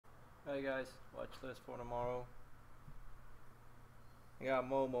Hey guys, watch list for tomorrow. I got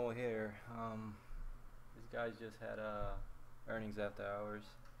MOMO here. These guys just had earnings after hours,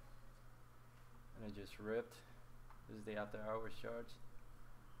 and it just ripped. This is the after hours charts.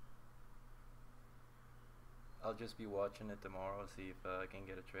 I'll just be watching it tomorrow, see if I can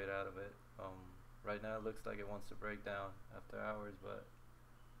get a trade out of it. Right now it looks like it wants to break down after hours, but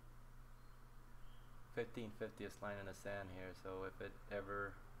 1550th line in the sand here. So if it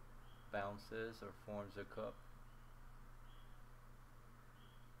ever bounces or forms a cup,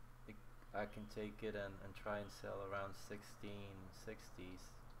 I can take it and try and sell around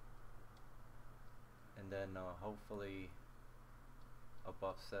 1660s, and then hopefully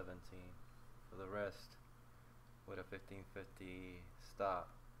above 17 for the rest with a 1550 stop,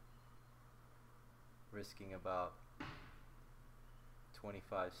 risking about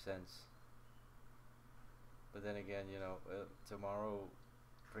 25 cents. But then again, tomorrow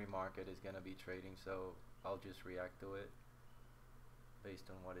pre-market is gonna be trading, so I'll just react to it based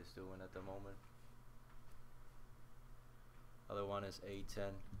on what it's doing at the moment. Other one is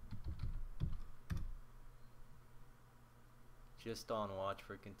ATEN. Just on watch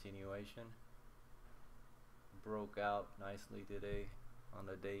for continuation. Broke out nicely today on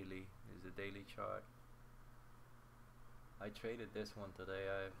the daily. Is the daily chart. I traded this one today.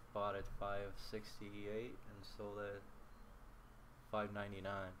 I bought it 568 and sold it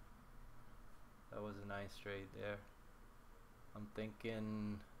 599. That was a nice trade there. I'm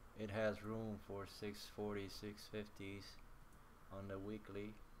thinking it has room for 640, 650s on the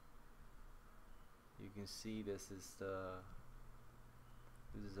weekly. You can see this is the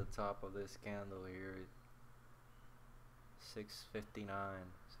top of this candle here,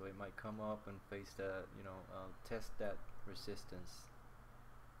 659. So it might come up and face that, test that resistance.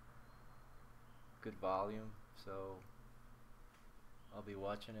 Good volume, so I'll be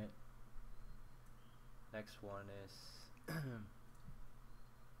watching it. Next one is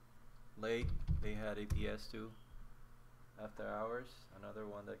late. They had APS too after hours, another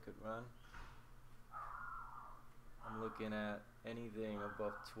one that could run. I'm looking at anything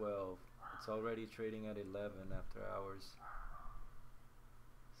above 12. It's already trading at 11 after hours,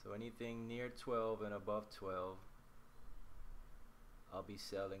 so anything near 12 and above 12 I'll be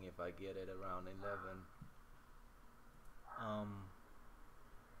selling if I get it around 11.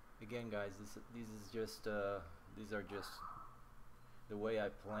 Again guys, these are just the way I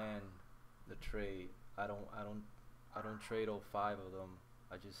plan the trade. I don't trade all 5 of them.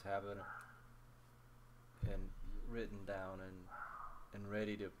 I just have it and written down and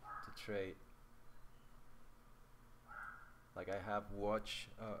ready to trade. Like I have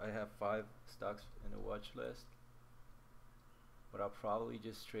 5 stocks in the watch list, but I'll probably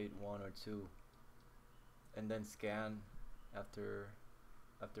just trade 1 or 2 and then scan after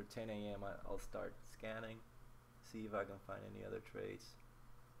 10 a.m. I'll start scanning, see if I can find any other trades.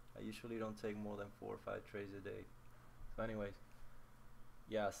 I usually don't take more than 4 or 5 trades a day. So anyways,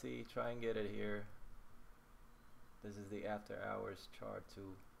 yeah, see, try and get it here. This is the after hours chart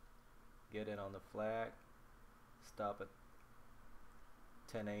to get it on the flag. Stop at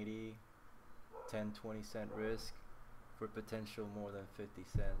 1080, 10-20 cent risk for potential more than 50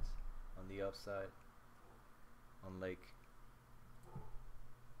 cents on the upside on Lake.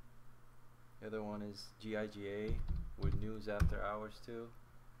 The other one is GIGA with news after hours too.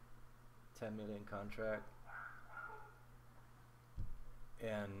 10 million contract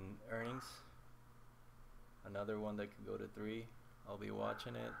and earnings. Another one that could go to 3. I'll be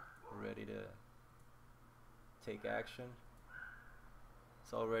watching it, ready to take action.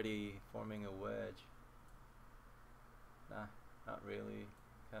 It's already forming a wedge. Nah, not really.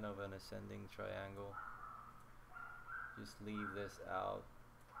 Kind of an ascending triangle. Just leave this out.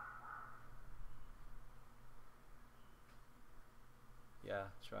 Yeah,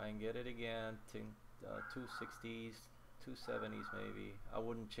 try and get it again. 260s, 270s maybe. I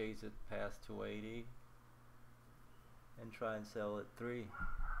wouldn't chase it past 280. And try and sell at 3,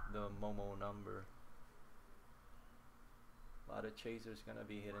 the MOMO number. A lot of chasers gonna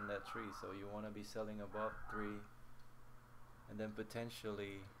be hitting that tree, so you want to be selling above 3, and then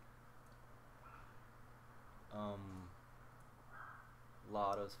potentially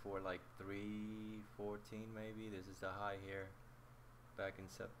lottos for like 314 maybe. This is the high here back in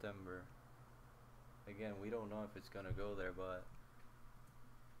September. Again, we don't know if it's gonna go there, but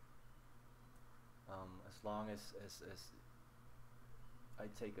as long as I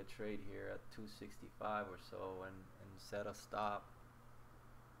take a trade here at 265 or so and set a stop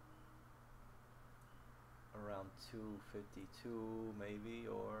around 252 maybe,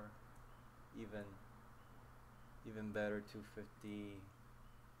 or even better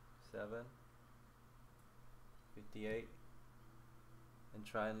 257, 57, 58, and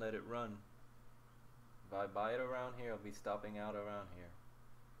try and let it run. If I buy it around here, I'll be stopping out around here.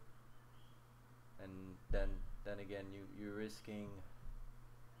 And then again, you're risking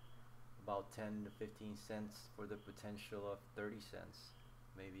about 10 to 15 cents for the potential of 30 cents,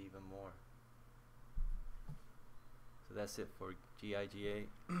 maybe even more. So that's it for GIGA.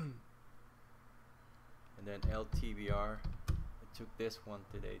 And then LTBR, I took this one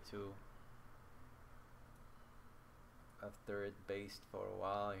today too. After it based for a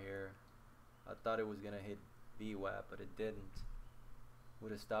while here, I thought it was gonna hit VWAP, but it didn't.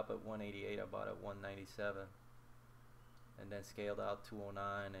 Would have stopped at 188, I bought at 197, and then scaled out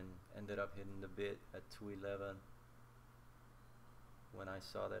 209 and ended up hitting the bid at 211 when I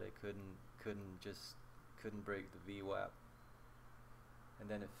saw that it couldn't break the VWAP, and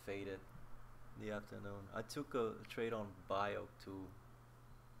then it faded in the afternoon. I took a trade on BIO too,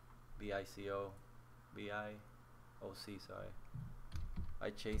 BICO, BIOC, sorry.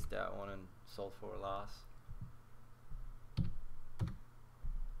 I chased that one and sold for a loss.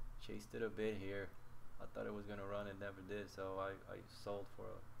 Chased it a bit here. I thought it was gonna run, it never did, so I sold for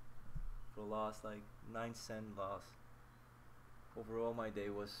a loss, like 9-cent loss. Overall, my day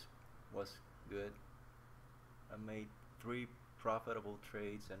was good. I made 3 profitable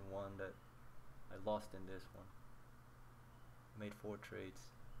trades and one that I lost in this one. Made 4 trades.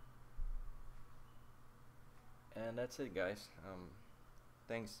 And that's it, guys.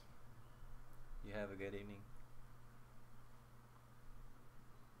 Thanks. You have a good evening.